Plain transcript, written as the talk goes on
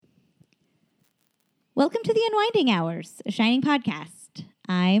Welcome to the Unwinding Hours, a Shining podcast.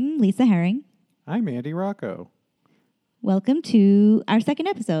 I'm Lisa Herring. I'm Andy Rocco. Welcome to our second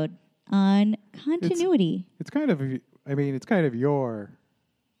episode on continuity. It's kind of your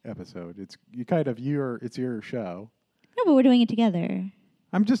episode. It's your show. No, but we're doing it together.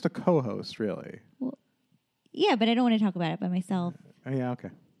 I'm just a co-host, really. Well, yeah, but I don't want to talk about it by myself. Yeah, okay.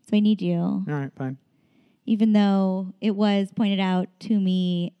 So I need you. All right, fine. Even though it was pointed out to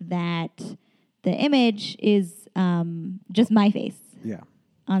me that the image is just my face. Yeah.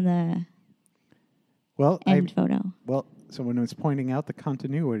 On the end photo. Well, someone was pointing out the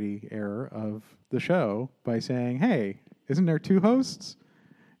continuity error of the show by saying, hey, isn't there two hosts?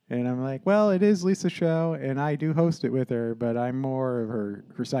 And I'm like, well, it is Lisa's show, and I do host it with her, but I'm more of her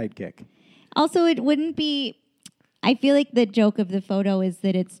sidekick. Also, it wouldn't be... I feel like the joke of the photo is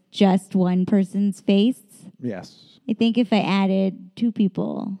that it's just one person's face. Yes. I think if I added two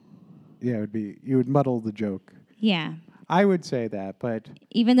people... Yeah, you would muddle the joke. Yeah. I would say that, but...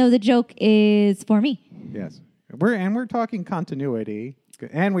 Even though the joke is for me. Yes. We're talking continuity,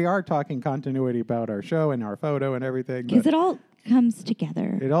 and we are talking continuity about our show and our photo and everything. Because it all comes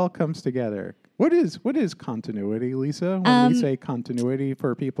together. It all comes together. What is continuity, Lisa? When we say continuity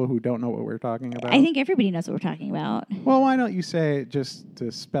for people who don't know what we're talking about? I think everybody knows what we're talking about. Well, why don't you say it just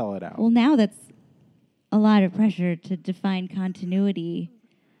to spell it out? Well, now that's a lot of pressure to define continuity.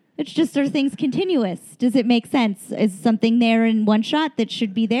 It's just, are things continuous? Does it make sense? Is something there in one shot that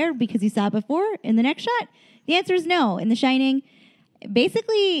should be there because you saw it before in the next shot? The answer is no. In The Shining,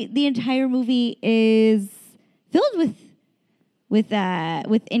 basically the entire movie is filled with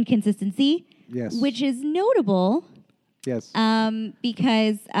inconsistency. Yes. Which is notable. Yes.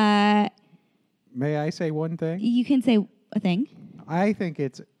 Because... May I say one thing? You can say a thing. I think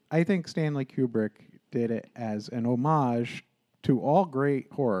Stanley Kubrick did it as an homage to all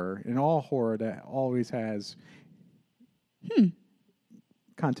great horror, and all horror that always has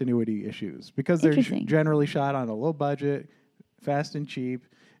continuity issues, because they're generally shot on a low budget, fast and cheap,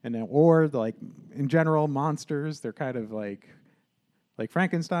 and then like in general monsters, they're kind of like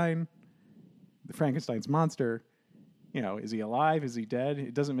Frankenstein. Frankenstein's monster, is he alive? Is he dead?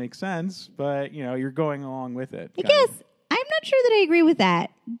 It doesn't make sense, but you're going along with it. I guess I'm not sure that I agree with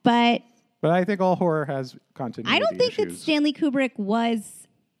that, but I think all horror has continuity. I don't think that Stanley Kubrick was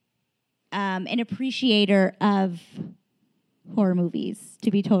an appreciator of horror movies, to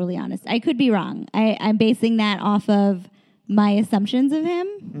be totally honest. I could be wrong. I'm basing that off of my assumptions of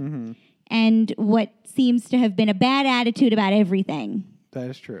him and what seems to have been a bad attitude about everything. That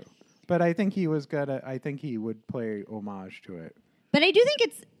is true. But I think he would play homage to it. But I do think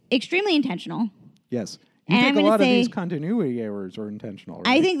it's extremely intentional. Yes. You think a lot of these continuity errors are intentional, right?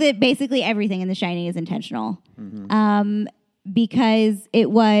 I think that basically everything in The Shining is intentional. Because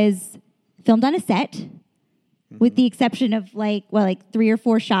it was filmed on a set, with the exception of like 3 or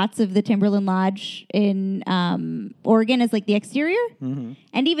 4 shots of the Timberland Lodge in Oregon as like the exterior.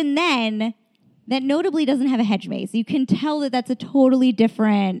 And even then, that notably doesn't have a hedge maze. You can tell that that's a totally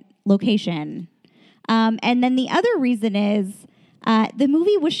different location. And then the other reason is the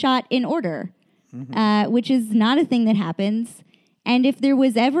movie was shot in order. Which is not a thing that happens. And if there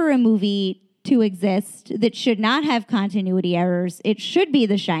was ever a movie to exist that should not have continuity errors, it should be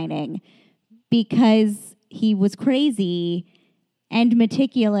The Shining, because he was crazy and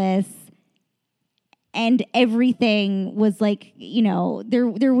meticulous, and everything was like,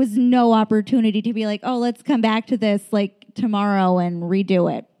 there was no opportunity to be like, oh, let's come back to this like tomorrow and redo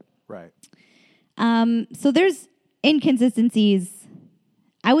it. Right. So there's inconsistencies,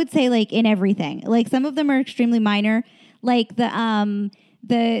 I would say, like in everything. Like some of them are extremely minor. Like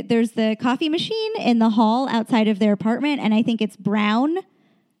there's the coffee machine in the hall outside of their apartment, and I think it's brown.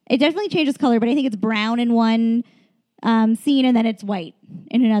 It definitely changes color, but I think it's brown in one scene, and then it's white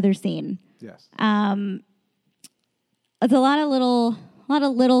in another scene. Yes. It's a lot of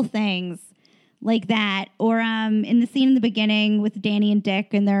little things like that. Or in the scene in the beginning with Danny and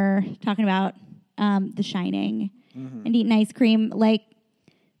Dick, and they're talking about The Shining and eating ice cream, like.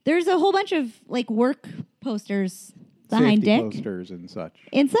 There's a whole bunch of like work posters behind Dick. Posters and such.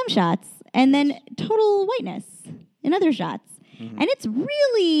 In some shots. And then total whiteness in other shots. And it's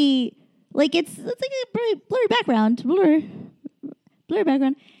really like it's like a blurry background. Blurry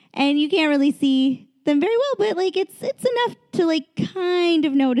background. And you can't really see them very well, but like it's enough to like kind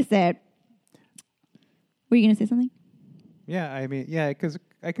of notice it. Were you gonna say something? Yeah, because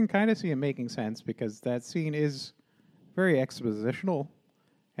I can kind of see it making sense, because that scene is very expositional.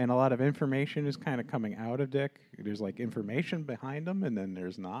 And a lot of information is kind of coming out of Dick. There's like information behind him, and then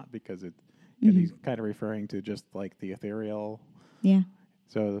there's not, because he's kind of referring to just like the ethereal. Yeah.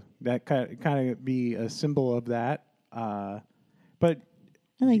 So that kind of be a symbol of that. But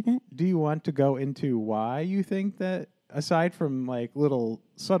I like that. Do you want to go into why you think that, aside from like little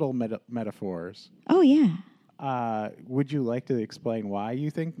subtle metaphors? Oh, yeah. Would you like to explain why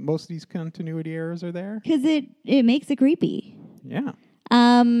you think most of these continuity errors are there? Because it makes it creepy. Yeah.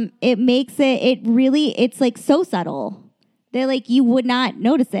 It makes it's like so subtle. They're like, you would not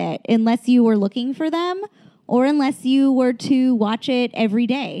notice it unless you were looking for them or unless you were to watch it every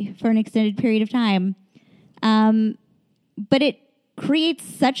day for an extended period of time. But it creates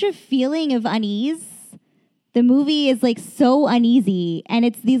such a feeling of unease. The movie is like so uneasy, and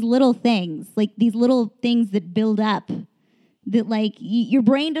it's these little things that build up that like your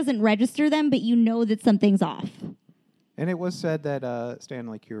brain doesn't register them, but you know that something's off. And it was said that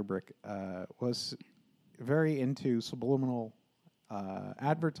Stanley Kubrick was very into subliminal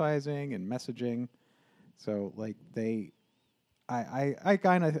advertising and messaging. So, like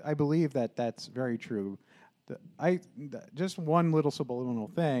I believe that that's very true. Just one little subliminal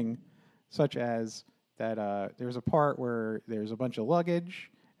thing, such as that there's a part where there's a bunch of luggage,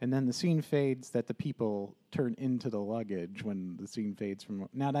 and then the scene fades that the people turn into the luggage when the scene fades from.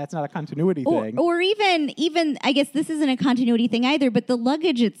 Now that's not a continuity thing, or even I guess this isn't a continuity thing either. But the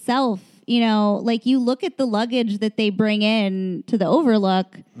luggage itself, like you look at the luggage that they bring in to the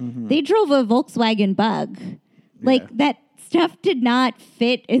Overlook, they drove a Volkswagen Bug, like that stuff did not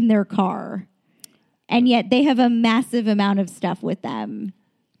fit in their car, and yet they have a massive amount of stuff with them.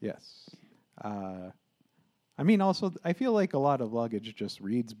 Yes. I mean, also, I feel like a lot of luggage just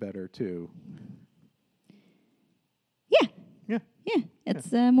reads better, too. Yeah.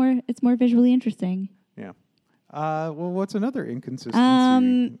 It's more visually interesting. Yeah. Well, what's another inconsistency?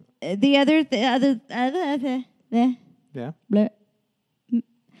 Yeah. Another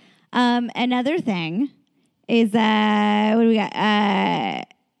thing is what do we got?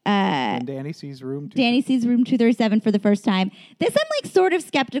 When Danny sees room 237 for the first time. This I'm like sort of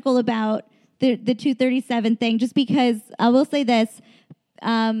skeptical about the 237 thing, just because I will say this.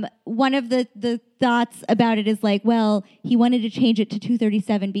 One of the thoughts about it is like, well, he wanted to change it to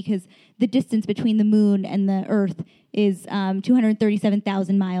 237 because the distance between the moon and the Earth is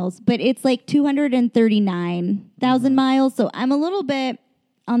 237,000 miles, but it's like 239,000 miles. So I'm a little bit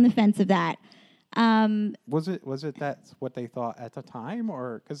on the fence of that. Was it that's what they thought at the time,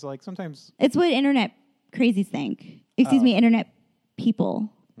 or because like sometimes it's what internet crazies think. Internet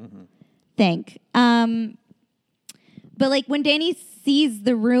people think. But like when Danny sees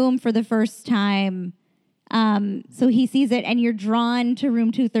the room for the first time, so he sees it and you're drawn to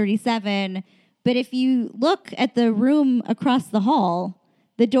room 237. But if you look at the room across the hall,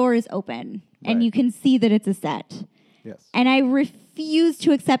 the door is open and you can see that it's a set. Yes. And I refuse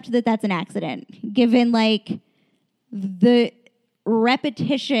to accept that that's an accident, given like the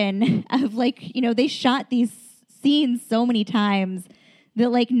repetition of like, they shot these scenes so many times that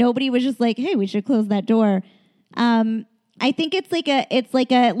like nobody was just like, hey, we should close that door. I think it's like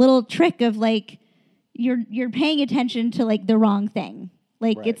a little trick of like you're paying attention to like the wrong thing.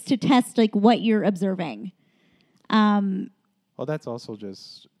 Like it's to test like what you're observing. Well, that's also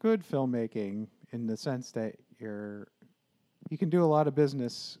just good filmmaking in the sense that you can do a lot of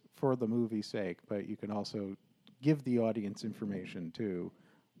business for the movie's sake, but you can also give the audience information too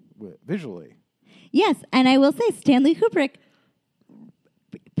visually. Yes, and I will say Stanley Kubrick,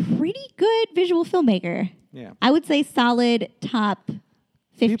 pretty good visual filmmaker. Yeah. I would say solid top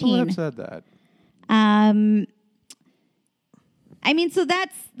 15. People have said that. I mean, so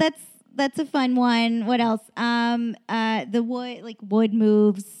that's a fun one. What else? The wood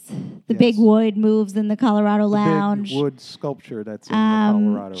moves. The big wood moves in the Colorado Lounge. Big wood sculpture that's in the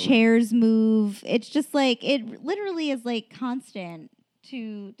Colorado. Chairs move. It's just like it literally is like constant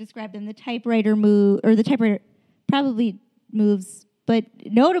to describe them. The typewriter probably moves. But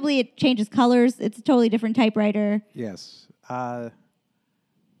notably, it changes colors. It's a totally different typewriter. Yes. I've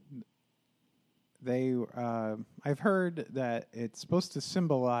heard that it's supposed to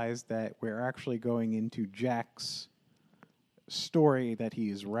symbolize that we're actually going into Jack's story that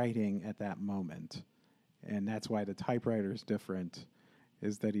he's writing at that moment. And that's why the typewriter is different,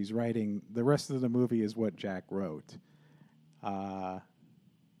 is that he's writing, the rest of the movie is what Jack wrote,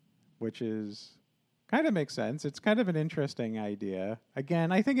 which is... kind of makes sense. It's kind of an interesting idea.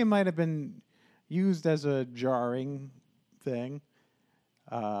 Again, I think it might have been used as a jarring thing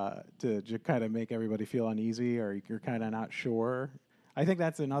to kind of make everybody feel uneasy, or you're kind of not sure. I think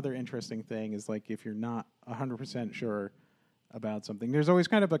that's another interesting thing, is like if you're not 100% sure about something, there's always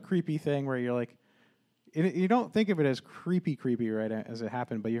kind of a creepy thing where you're like, you don't think of it as creepy right as it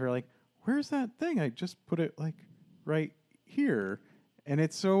happened, but you're like, where's that thing? I just put it like right here. And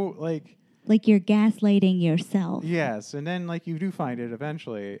it's so like you're gaslighting yourself. Yes, and then like you do find it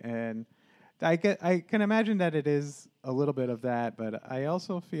eventually, and I can imagine that it is a little bit of that, but I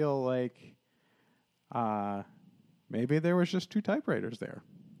also feel like maybe there was just two typewriters there,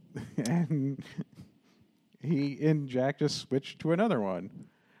 and Jack just switched to another one.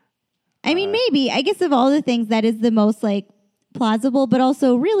 I mean, maybe. I guess of all the things, that is the most like plausible, but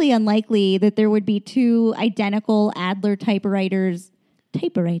also really unlikely that there would be two identical Adler typewriters.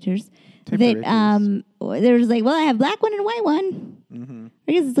 That there's like, well, I have black one and white one. Mm-hmm.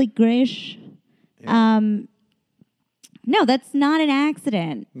 I guess it's like grayish. Yeah. No, that's not an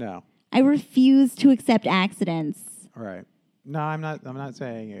accident. No, I refuse to accept accidents. All right. No, I'm not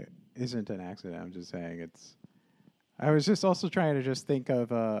saying it isn't an accident. I'm just saying it's. I was just also trying to just think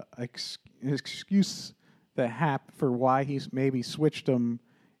of an excuse that for why he's maybe switched them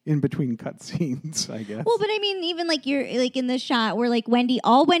in between cutscenes, I guess. Well, but I mean, even like you're like in the shot where like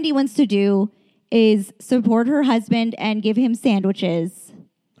all Wendy wants to do is support her husband and give him sandwiches.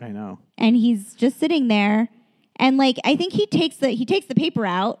 I know. And he's just sitting there, and like I think he takes the paper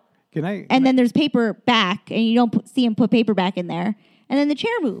out. Then there's paper back, and you don't see him put paper back in there, and then the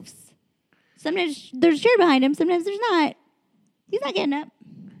chair moves. Sometimes there's a chair behind him, sometimes there's not. He's not getting up.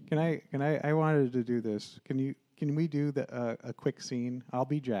 I wanted to do this. Can we do a quick scene? I'll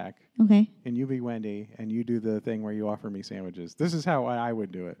be Jack. Okay. And you be Wendy, and you do the thing where you offer me sandwiches. This is how I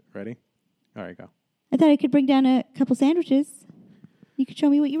would do it. Ready? All right, go. I thought I could bring down a couple sandwiches. You could show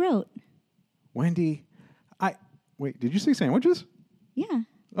me what you wrote. Wendy, wait, did you say sandwiches? Yeah.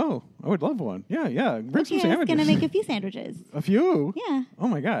 Oh, I would love one. Yeah. Bring some sandwiches. I was going to make a few sandwiches. A few? Yeah. Oh,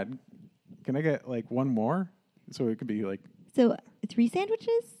 my God. Can I get, like, one more? So it could be, like... So, 3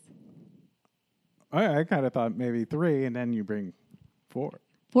 sandwiches? I kind of thought maybe 3, and then you bring 4.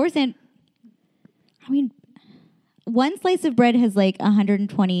 4 I mean, one slice of bread has, like,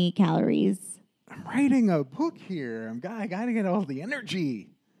 120 calories. I'm writing a book here. I got to get all the energy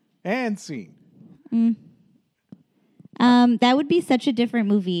and scene. That would be such a different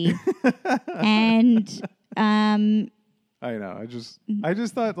movie. And I know. I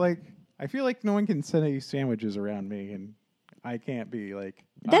just thought like I feel like no one can send any sandwiches around me, and I can't be like.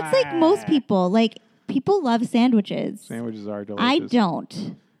 That's like most people. Like people love sandwiches. Sandwiches are delicious. I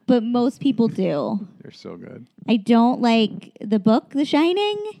don't, but most people do. They're so good. I don't like the book, The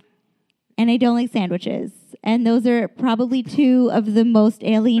Shining, and I don't like sandwiches. And those are probably 2 of the most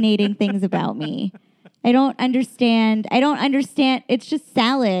alienating things about me. I don't understand. It's just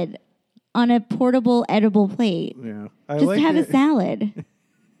salad on a portable, edible plate. Yeah. Just have a salad.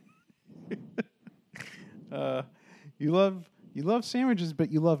 You love sandwiches,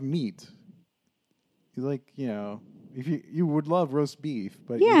 but you love meat. You like, if you would love roast beef,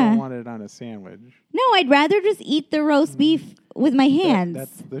 but you don't want it on a sandwich. No, I'd rather just eat the roast beef with my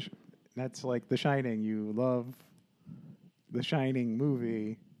hands. That's like The Shining. You love The Shining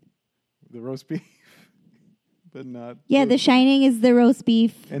movie, the roast beef. But not. Yeah, The Shining is the roast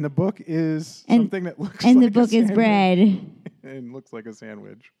beef. And the book is something that looks and like the book is bread. And looks like a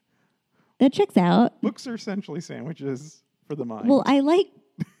sandwich. That checks out. Books are essentially sandwiches for the mind. Well, I like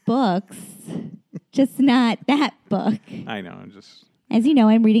books, just not that book. I know. As you know,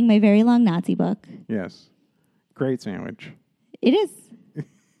 I'm reading my very long Nazi book. Yes. Great sandwich. It is.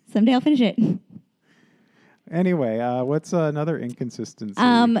 Someday I'll finish it. Anyway, what's another inconsistency?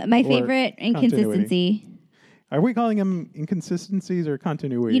 My favorite inconsistency. Are we calling them inconsistencies or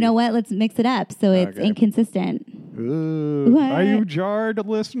continuity? You know what? Let's mix it up so it's inconsistent. Ooh. Are you jarred,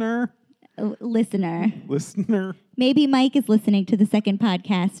 listener? Listener. Listener. Maybe Mike is listening to the second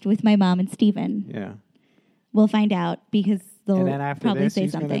podcast with my mom and Steven. Yeah. We'll find out because they'll and then after probably this, say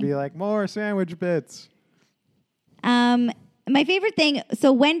he's something. going to be like, more sandwich bits. My favorite thing,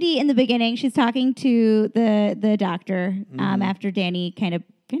 so Wendy in the beginning, she's talking to the doctor after Danny kind of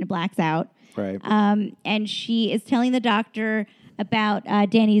blacks out. Right. And she is telling the doctor about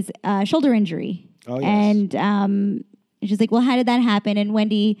Danny's shoulder injury. Oh, yes. And she's like, well, how did that happen? And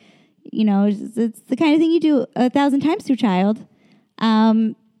Wendy, it's the kind of thing you do 1,000 times to a child.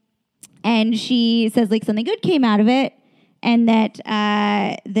 And she says, like, something good came out of it. And that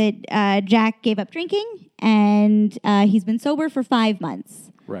Jack gave up drinking, and he's been sober for 5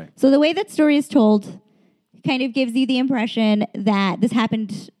 months. Right. So the way that story is told kind of gives you the impression that this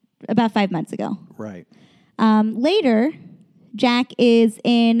happened about 5 months ago. Right. Later, Jack is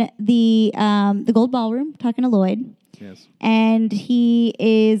in the Gold Ballroom talking to Lloyd. Yes. And he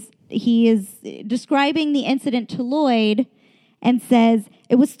is describing the incident to Lloyd and says,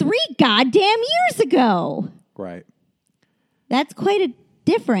 it was 3 goddamn years ago. Right. That's quite a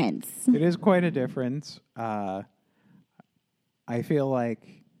difference. It is quite a difference. I I feel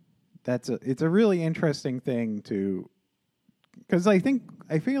like it's a really interesting thing to, because I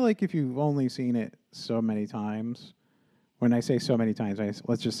feel like if you've only seen it so many times, when I say so many times,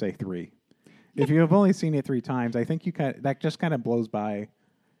 let's just say 3. If you have only seen it 3 times, I think that just kind of blows by,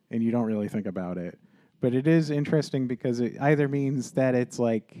 and you don't really think about it. But it is interesting because it either means that it's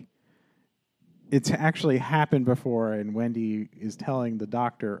like it's actually happened before, and Wendy is telling the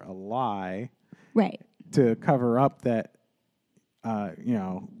doctor a lie, right, to cover up that,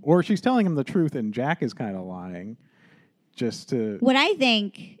 or she's telling him the truth, and Jack is kind of lying, just to. What I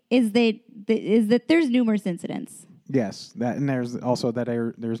think is that there's numerous incidents. Yes, that, and there's also that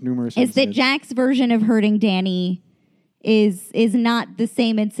there's numerous. Is that Jack's version of hurting Danny is not the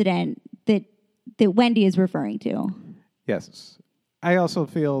same incident that Wendy is referring to. Yes, I also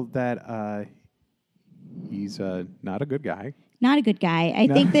feel that he's not a good guy. Not a good guy. I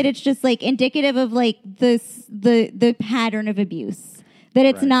think that it's just like indicative of like the pattern of abuse. That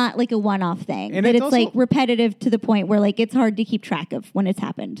it's not like a one-off thing. And that it's like repetitive to the point where like it's hard to keep track of when it's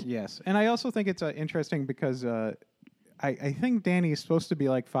happened. Yes, and I also think it's interesting because I think Danny is supposed to be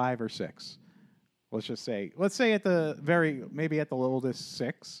like 5 or 6. Let's say at maybe at the oldest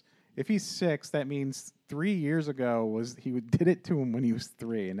 6. If he's 6, that means 3 years ago did it to him when he was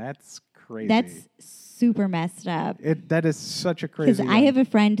 3, and that's crazy. That's super messed up. That is such a crazy. Because I have a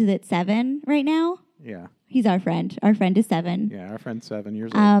friend that's 7 right now. Yeah. He's our friend. Our friend is 7. Yeah, our friend's 7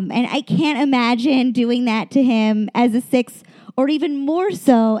 years old. And I can't imagine doing that to him as a 6, or even more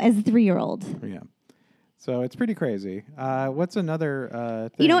so as a 3-year-old. Yeah. So it's pretty crazy. What's another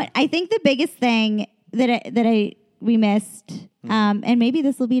thing? You know what? I think the biggest thing that we missed, and maybe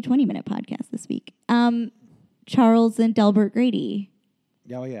this will be a 20-minute podcast this week. Charles and Delbert Grady.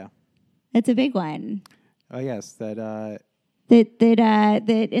 Oh yeah, that's a big one. Oh yes, that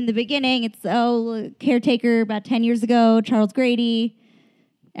in the beginning it's caretaker about 10 years ago. Charles Grady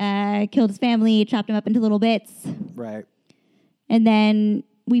killed his family, chopped him up into little bits. Right. And then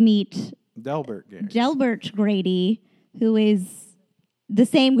we meet Delbert Grady, who is the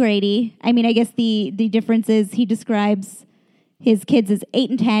same Grady. I mean, I guess the difference is he describes his kids as 8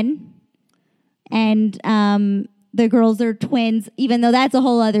 and 10, and the girls are twins, even though that's a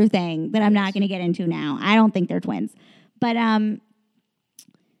whole other thing that I'm not going to get into now. I don't think they're twins, but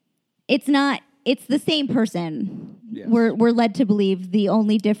it's not. It's the same person. Yes. We're led to believe the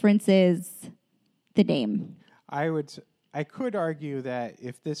only difference is the name. I could argue that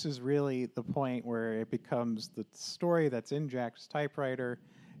if this is really the point where it becomes the story that's in Jack's typewriter,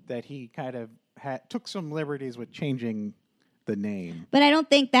 that he kind of took some liberties with changing the name. But I don't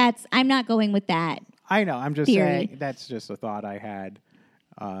think I'm not going with that. I know. I'm just saying that's just a thought I had,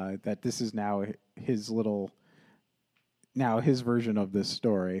 that this is now his version of this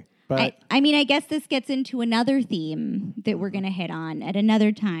story. But I mean, I guess this gets into another theme that we're going to hit on at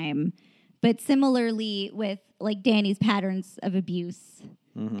another time. But similarly with like Danny's patterns of abuse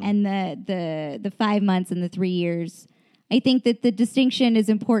and the 5 months and the 3 years, I think that the distinction is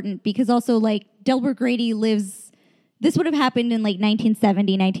important because also like Delbert Grady this would have happened in like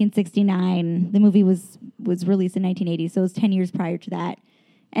 1970, 1969. The movie was released in 1980, so it was 10 years prior to that.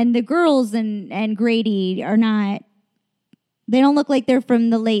 And the girls and Grady are not, they don't look like they're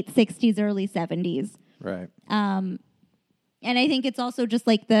from the late 60s, early 70s. Right. And I think it's also just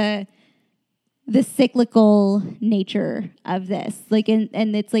like the cyclical nature of this, like, and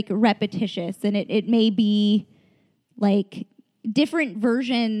it's like repetitious, and it may be like different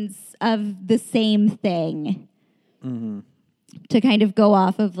versions of the same thing to kind of go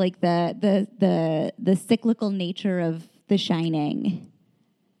off of like the cyclical nature of The Shining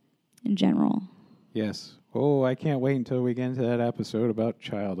in general. Yes. Oh, I can't wait until we get into that episode about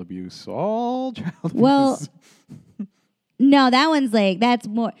child abuse. All child abuse. Well. No, that one's like, it's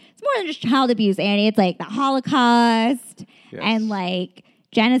more than just child abuse, Annie. It's like the Holocaust and like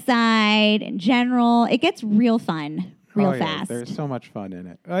genocide in general. It gets real fun real fast. There's so much fun in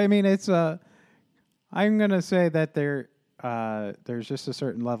it. I mean, it's I'm going to say that there's just a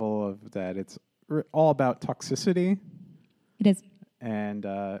certain level of that. It's all about toxicity. It is. And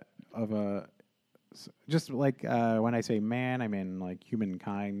just like when I say man, I mean like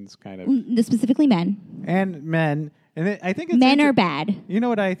humankind's kind of. Specifically men. And men. And I think men are bad. You know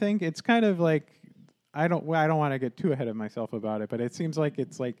what I think? It's kind of like I don't want to get too ahead of myself about it, but it seems like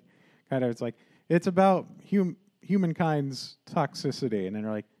it's about humankind's toxicity, and then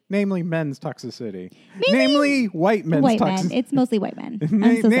they're like, namely men's toxicity, namely white men's toxicity. Men. It's mostly white men.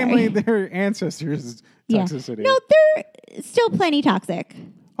 Namely their ancestors' toxicity. No, they're still plenty toxic.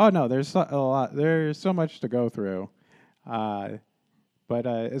 Oh no, there's a lot. There's so much to go through, but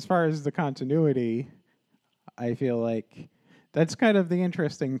as far as the continuity. I feel like that's kind of the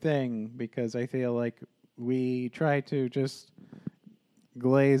interesting thing, because I feel like we try to just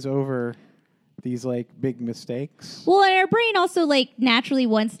glaze over these like big mistakes. Well, and our brain also like naturally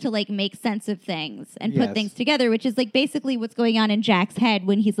wants to like make sense of things and put things together, which is like basically what's going on in Jack's head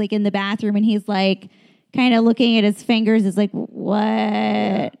when he's like in the bathroom and he's like kind of looking at his fingers. Is like, what?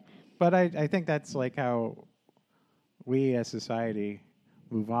 Yeah. But I think that's like how we as society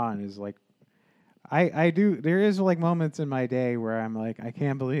move on, is like, there is like moments in my day where I'm like, I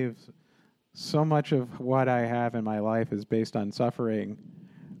can't believe so much of what I have in my life is based on suffering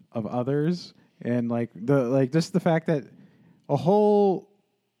of others. And like just the fact that a whole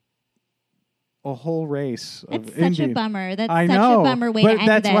race of That's Indian, such a bummer. That's I such know, a bummer way but to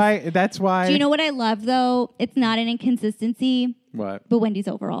end this. That's why. Do you know what I love though? It's not an inconsistency. What? But Wendy's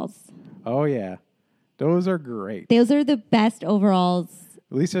overalls. Oh yeah, those are great. Those are the best overalls.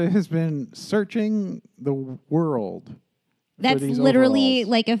 Lisa has been searching the world. That's literally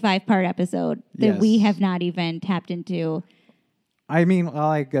like a 5-part episode that we have not even tapped into. I mean, well,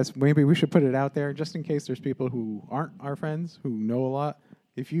 I guess maybe we should put it out there just in case there's people who aren't our friends who know a lot.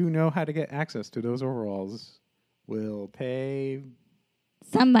 If you know how to get access to those overalls, we'll pay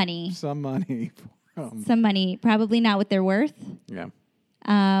some money. Some money. Some money. Probably not what they're worth. Yeah.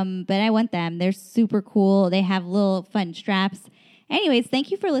 But I want them. They're super cool. They have little fun straps. Anyways,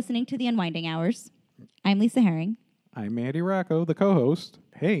 thank you for listening to The Unwinding Hours. I'm Lisa Herring. I'm Andy Rocco, the co-host.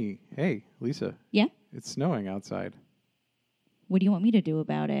 Hey, Lisa. Yeah? It's snowing outside. What do you want me to do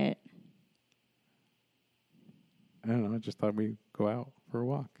about it? I don't know. I just thought we'd go out for a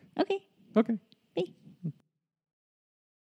walk. Okay. Okay.